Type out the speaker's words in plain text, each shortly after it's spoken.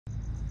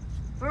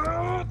Hey,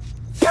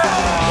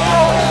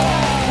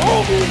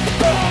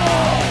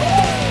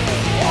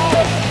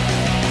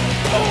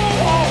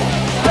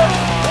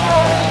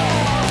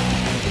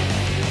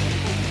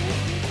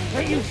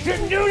 you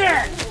shouldn't do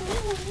that!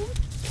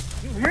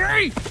 You hear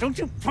me? Don't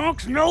you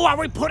punks know why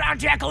we put out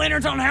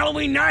jack-o'-lanterns on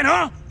Halloween night,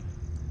 huh?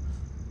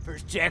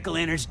 First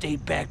jack-o'-lanterns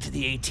date back to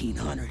the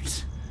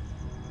 1800s.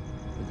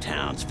 The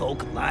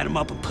townsfolk would light them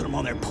up and put them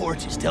on their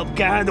porches to help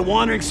guide the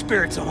wandering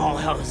spirits on All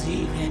Hallows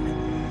Eve.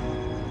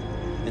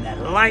 And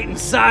that light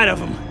inside of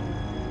them,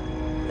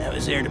 that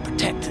was there to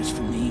protect us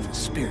from the evil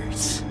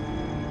spirits.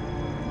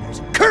 And there's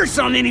a curse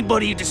on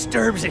anybody who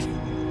disturbs it.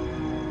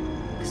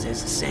 Because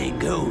as the saying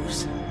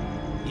goes,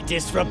 you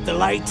disrupt the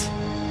light,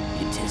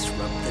 you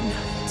disrupt the night.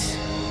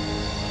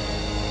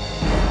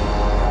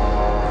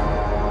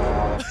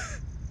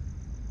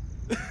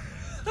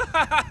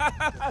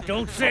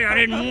 Don't say I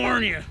didn't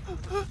warn you.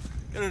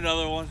 Get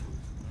another one.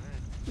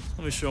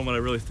 Let me show him what I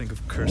really think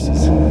of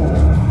curses.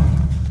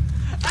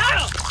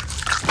 Ow!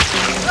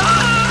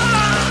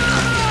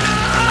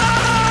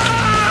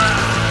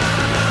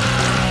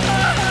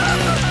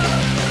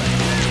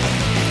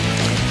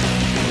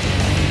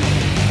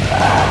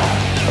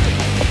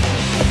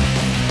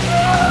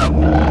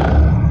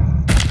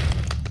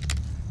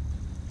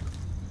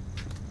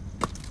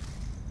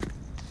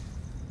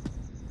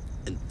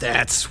 And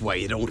that's why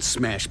you don't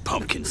smash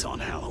pumpkins on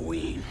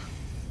Halloween.